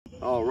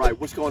All right,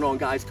 what's going on,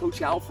 guys?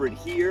 Coach Alfred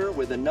here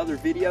with another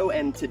video,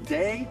 and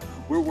today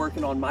we're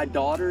working on my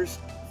daughter's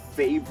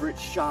favorite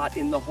shot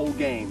in the whole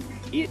game.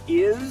 It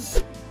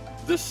is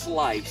the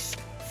slice.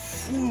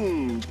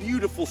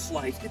 Beautiful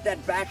slice. Get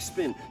that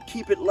backspin.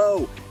 Keep it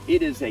low.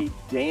 It is a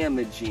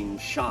damaging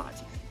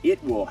shot.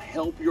 It will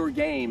help your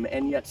game,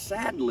 and yet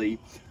sadly,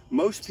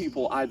 most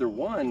people, either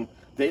one,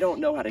 they don't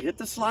know how to hit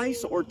the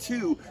slice, or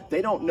two,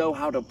 they don't know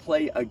how to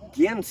play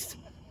against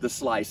the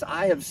slice.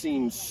 I have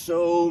seen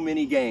so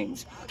many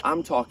games.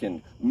 I'm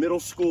talking middle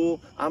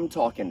school, I'm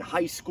talking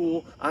high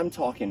school, I'm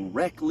talking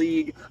rec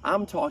league,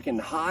 I'm talking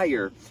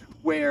higher,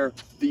 where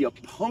the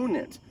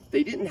opponent,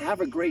 they didn't have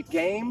a great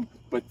game,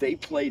 but they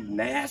played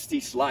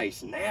nasty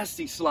slice,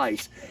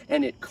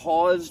 and it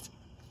caused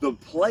the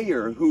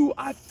player who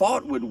I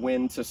thought would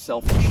win to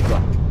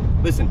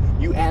self-destruct. Listen,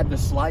 you add the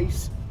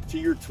slice to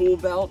your tool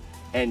belt,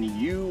 and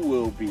you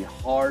will be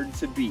hard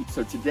to beat.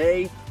 So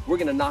today, we're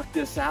gonna knock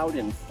this out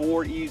in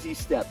 4 easy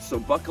steps. So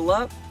buckle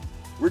up,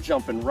 we're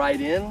jumping right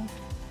in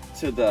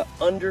to the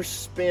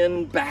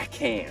underspin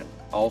backhand,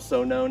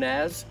 also known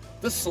as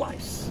the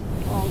slice.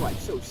 All right,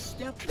 so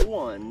step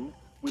 1,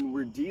 when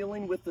we're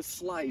dealing with the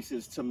slice,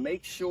 is to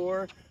make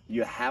sure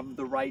you have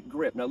the right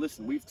grip. Now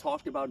listen, we've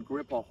talked about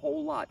grip a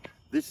whole lot.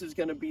 This is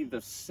gonna be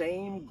the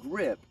same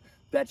grip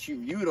that you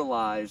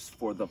utilize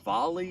for the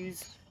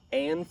volleys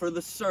and for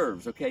the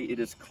serves, okay? It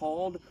is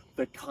called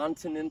the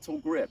continental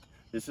grip.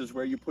 This is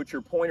where you put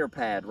your pointer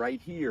pad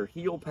right here,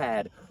 heel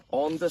pad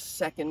on the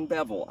second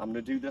bevel. I'm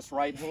gonna do this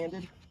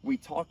right-handed. We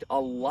talked a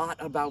lot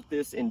about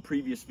this in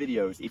previous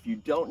videos. If you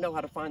don't know how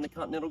to find the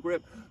continental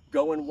grip,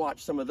 go and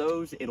watch some of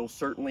those. It'll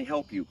certainly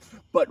help you.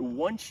 But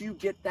once you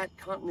get that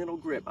continental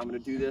grip, I'm gonna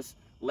do this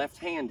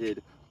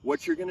left-handed.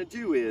 What you're gonna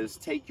do is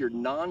take your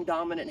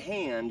non-dominant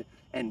hand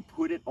and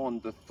put it on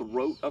the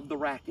throat of the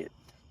racket.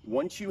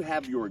 Once you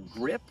have your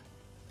grip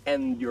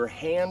and your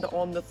hand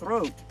on the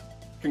throat,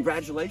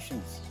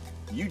 congratulations.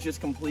 You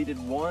just completed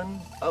 1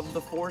 of the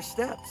 4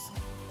 steps,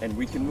 and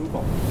we can move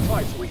on. All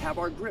right, so we have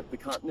our grip, the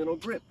continental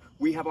grip.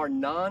 We have our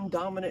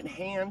non-dominant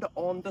hand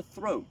on the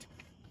throat.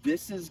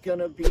 This is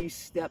gonna be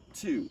step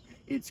 2.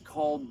 It's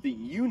called the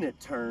unit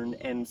turn,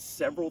 and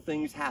several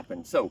things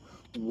happen. So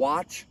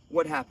watch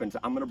what happens.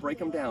 I'm gonna break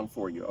them down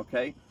for you,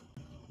 okay?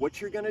 What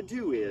you're gonna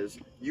do is,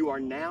 you are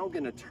now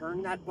gonna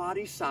turn that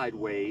body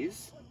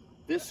sideways,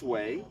 this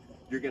way.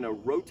 You're gonna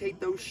rotate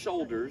those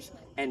shoulders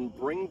and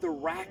bring the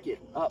racket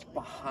up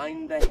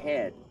behind the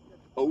head,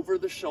 over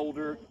the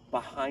shoulder,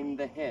 behind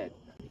the head.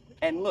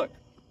 And look,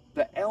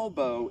 the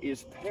elbow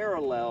is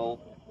parallel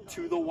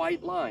to the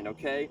white line,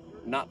 okay?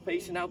 Not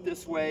facing out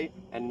this way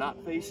and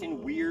not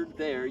facing weird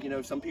there. You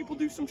know, some people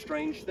do some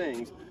strange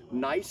things.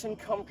 Nice and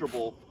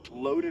comfortable,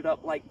 loaded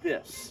up like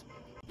this.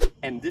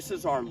 And this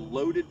is our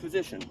loaded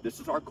position. This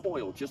is our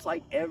coil. Just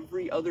like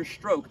every other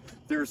stroke,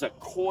 there's a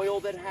coil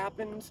that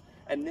happens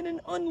and then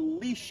an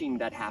unleashing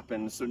that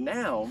happens. So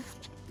now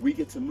we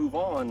get to move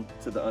on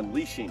to the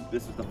unleashing.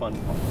 This is the fun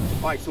part.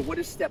 All right, so what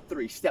is step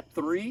 3? Step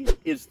 3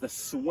 is the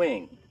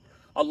swing.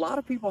 A lot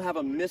of people have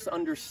a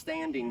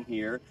misunderstanding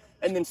here,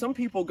 and then some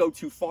people go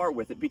too far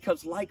with it,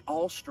 because like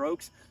all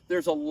strokes,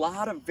 there's a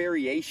lot of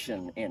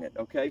variation in it,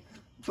 okay?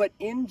 But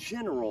in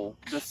general,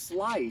 the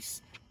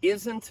slice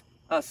isn't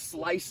a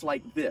slice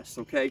like this,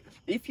 okay?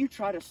 If you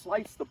try to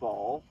slice the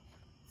ball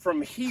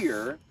from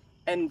here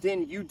and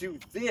then you do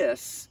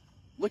this,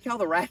 look how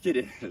the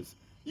racket is.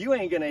 You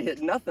ain't gonna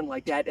hit nothing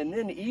like that, and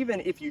then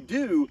even if you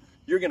do,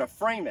 you're gonna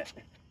frame it.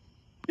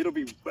 It'll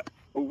be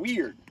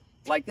weird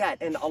like that.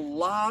 And a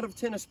lot of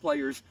tennis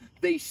players,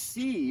 they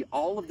see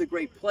all of the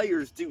great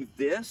players do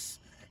this,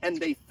 and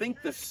they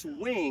think the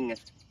swing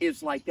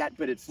is like that,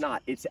 but it's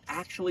not. It's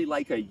actually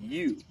like a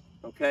U,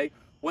 okay?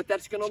 What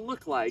that's gonna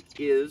look like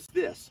is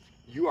this.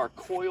 You are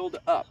coiled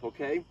up,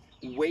 okay?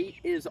 Weight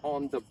is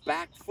on the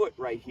back foot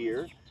right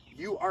here.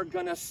 You are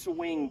gonna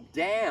swing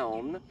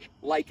down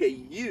like a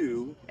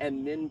U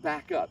and then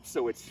back up.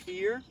 So it's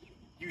here,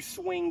 you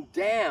swing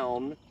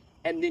down,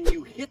 and then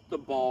you hit the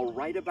ball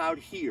right about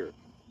here.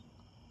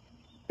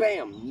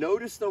 Bam,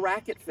 notice the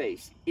racket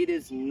face. It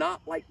is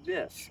not like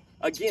this.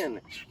 Again,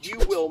 you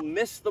will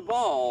miss the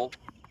ball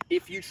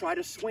if you try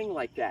to swing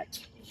like that.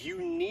 You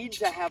need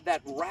to have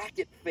that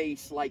racket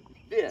face like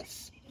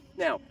this.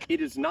 Now,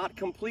 it is not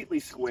completely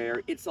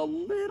square. It's a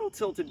little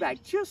tilted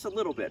back, just a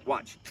little bit.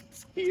 Watch.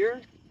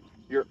 Here,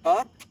 you're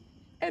up,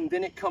 and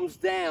then it comes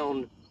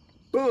down.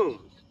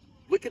 Boom.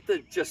 Look at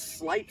the just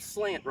slight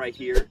slant right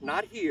here.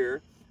 Not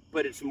here,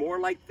 but it's more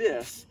like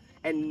this.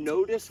 And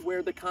notice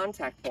where the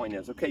contact point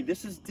is. Okay,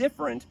 this is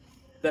different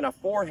than a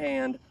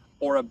forehand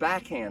or a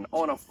backhand.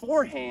 On a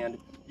forehand,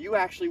 you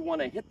actually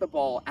want to hit the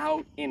ball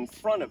out in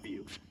front of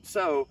you.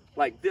 So,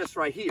 like this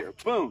right here.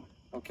 Boom.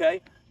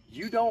 Okay?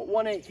 You don't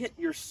want to hit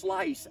your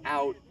slice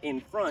out in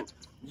front.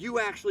 You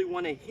actually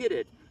want to hit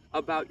it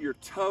about your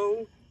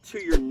toe to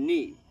your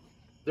knee.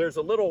 There's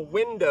a little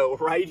window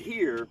right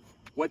here.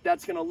 What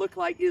that's going to look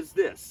like is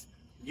this.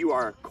 You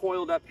are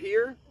coiled up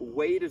here.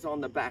 Weight is on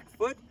the back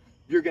foot.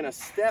 You're going to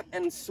step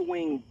and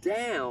swing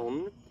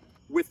down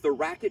with the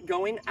racket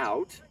going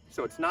out.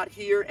 So it's not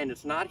here and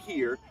it's not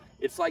here.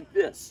 It's like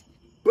this.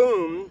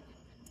 Boom.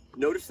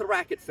 Notice the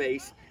racket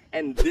face,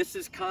 and this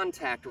is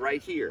contact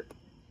right here.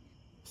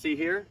 See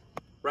here?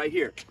 Right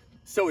here.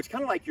 So it's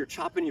kind of like you're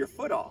chopping your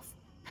foot off.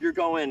 You're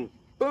going,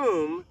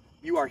 boom,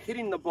 you are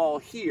hitting the ball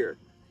here.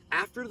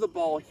 After the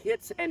ball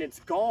hits and it's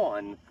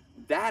gone,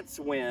 that's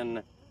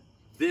when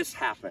this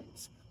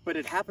happens. But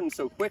it happens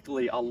so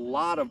quickly, a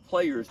lot of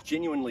players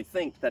genuinely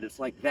think that it's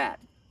like that.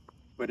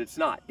 But it's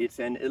not. It's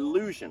an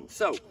illusion.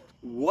 So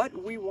what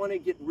we want to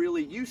get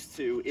really used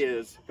to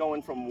is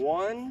going from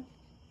 1,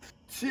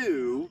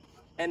 2,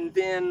 and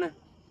then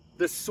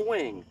the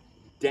swing.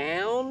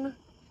 Down,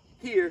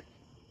 here,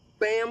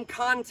 bam,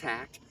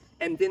 contact,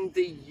 and then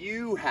the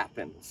U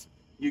happens.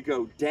 You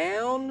go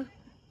down,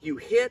 you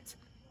hit,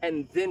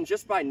 and then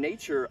just by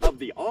nature of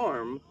the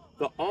arm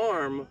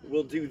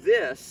will do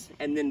this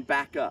and then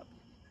back up.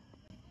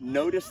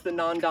 Notice the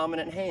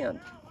non-dominant hand.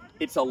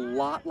 It's a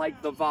lot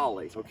like the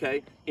volley,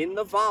 okay? In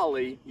the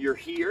volley, you're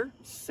here,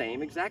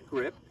 same exact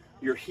grip.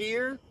 You're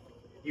here,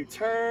 you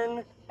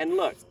turn, and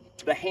look,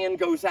 the hand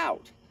goes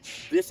out.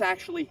 This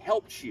actually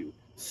helps you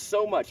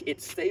so much. It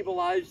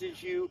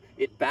stabilizes you,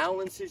 it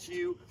balances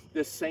you.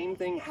 The same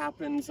thing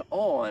happens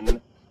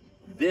on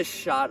this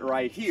shot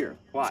right here.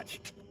 Watch,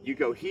 you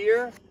go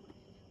here,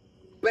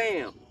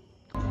 bam.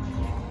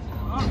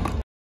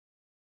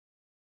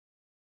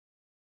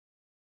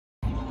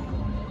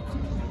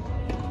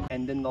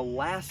 And then the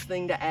last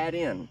thing to add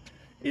in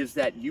is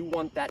that you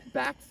want that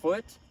back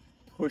foot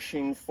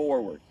pushing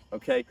forward,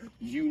 okay?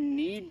 You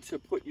need to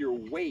put your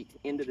weight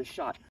into the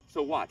shot.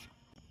 So watch,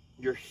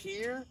 you're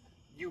here,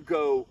 you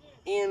go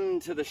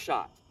into the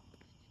shot,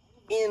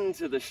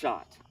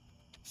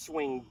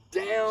 swing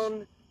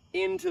down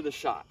into the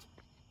shot,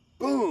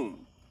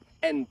 boom.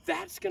 And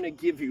that's gonna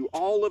give you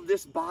all of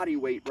this body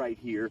weight right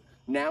here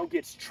now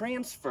gets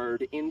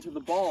transferred into the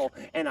ball,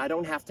 and I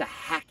don't have to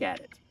hack at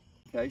it,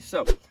 okay?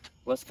 So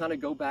let's kind of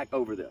go back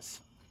over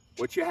this.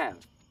 What you have,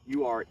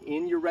 you are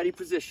in your ready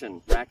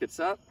position, rackets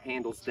up,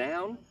 handles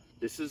down.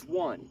 This is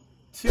 1.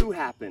 2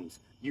 happens,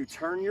 you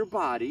turn your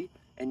body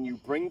and you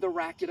bring the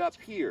racket up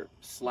here,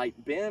 slight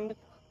bend,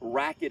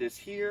 racket is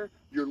here,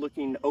 you're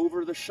looking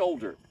over the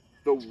shoulder.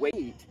 The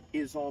weight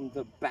is on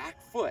the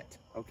back foot,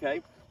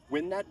 okay?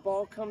 When that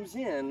ball comes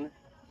in,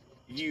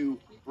 you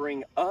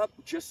bring up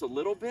just a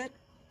little bit,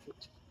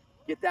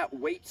 get that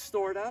weight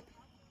stored up,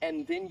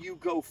 and then you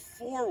go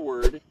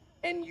forward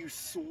and you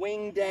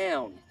swing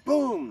down.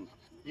 Boom!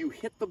 You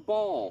hit the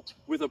ball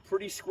with a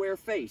pretty square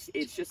face.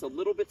 It's just a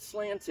little bit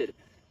slanted.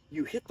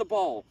 You hit the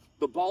ball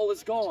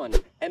is gone,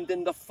 and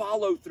then the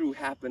follow through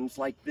happens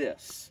like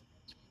this.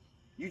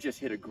 You just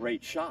hit a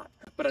great shot.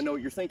 But I know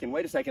what you're thinking.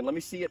 Wait a second, let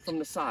me see it from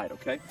the side,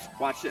 okay?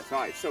 Watch this. All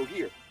right, so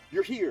here,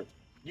 you're here.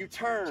 You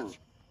turn,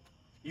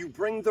 you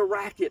bring the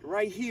racket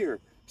right here,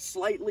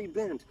 slightly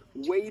bent,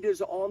 weight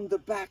is on the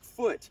back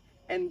foot,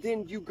 and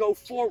then you go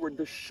forward,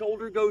 the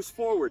shoulder goes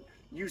forward,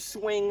 you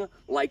swing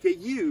like a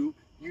U,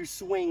 you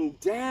swing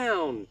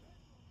down,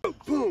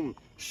 boom,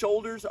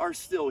 shoulders are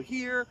still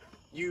here,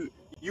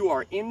 you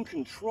are in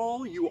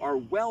control, you are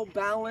well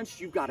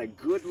balanced, you've got a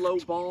good low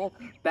ball,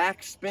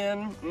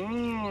 backspin,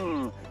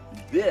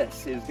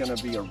 this is gonna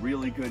be a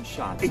really good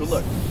shot. So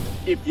look,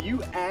 if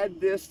you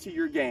add this to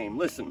your game,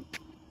 listen,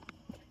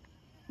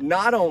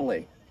 not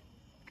only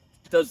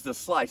does the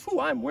slice,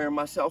 I'm wearing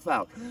myself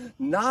out,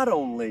 not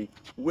only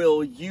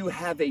will you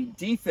have a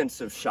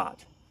defensive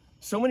shot.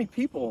 So many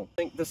people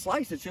think the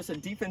slice is just a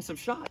defensive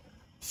shot.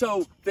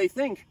 So they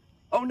think,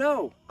 oh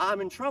no, I'm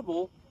in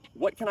trouble.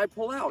 What can I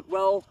pull out?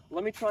 Well,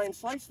 let me try and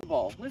slice the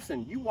ball.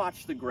 Listen, you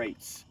watch the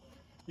greats.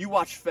 You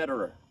watch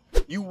Federer.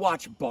 You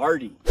watch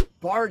Barty.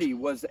 Barty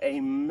was a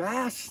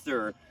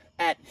master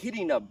at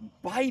hitting a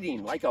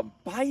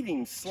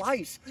biting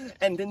slice,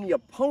 and then the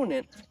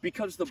opponent,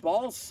 because the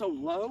ball's so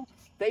low,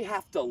 they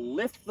have to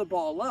lift the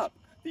ball up.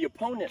 The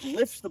opponent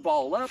lifts the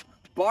ball up.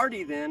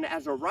 Barty then,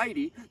 as a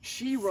righty,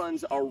 she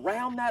runs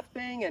around that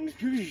thing, and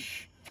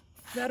whoosh,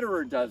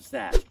 Federer does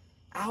that.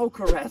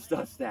 Alcaraz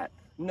does that.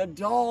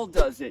 Nadal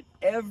does it.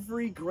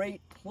 Every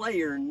great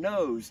player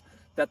knows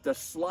that the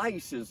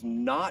slice is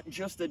not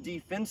just a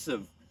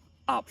defensive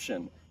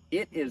option.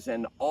 It is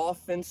an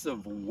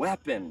offensive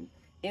weapon.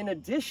 In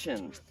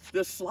addition,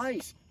 the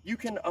slice, you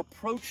can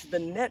approach the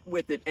net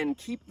with it and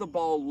keep the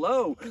ball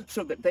low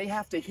so that they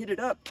have to hit it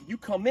up. You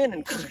come in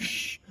and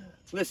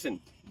listen,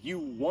 you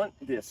want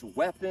this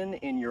weapon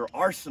in your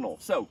arsenal.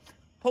 So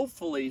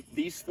hopefully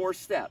these 4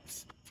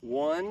 steps,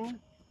 1,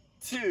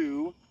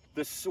 2,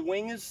 the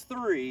swing is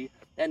 3,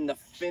 and the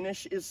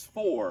finish is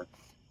 4.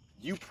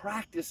 You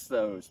practice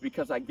those,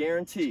 because I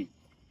guarantee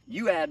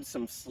you add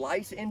some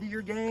slice into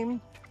your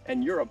game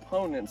and your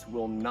opponents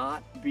will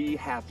not be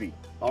happy.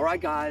 All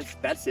right, guys,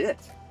 that's it.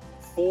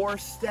 4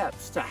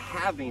 steps to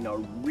having a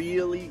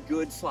really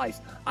good slice.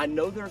 I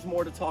know there's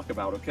more to talk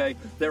about, okay?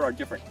 There are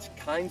different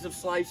kinds of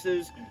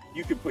slices.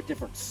 You can put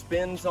different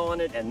spins on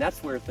it, and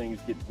that's where things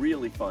get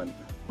really fun.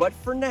 But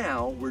for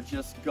now, we're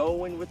just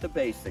going with the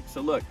basics.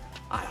 So look,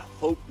 I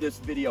hope this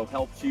video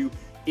helps you.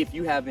 If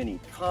you have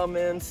any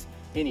comments,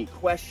 Any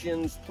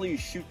questions, please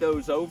shoot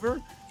those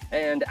over.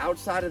 And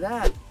outside of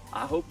that,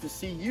 I hope to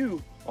see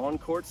you on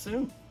court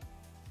soon.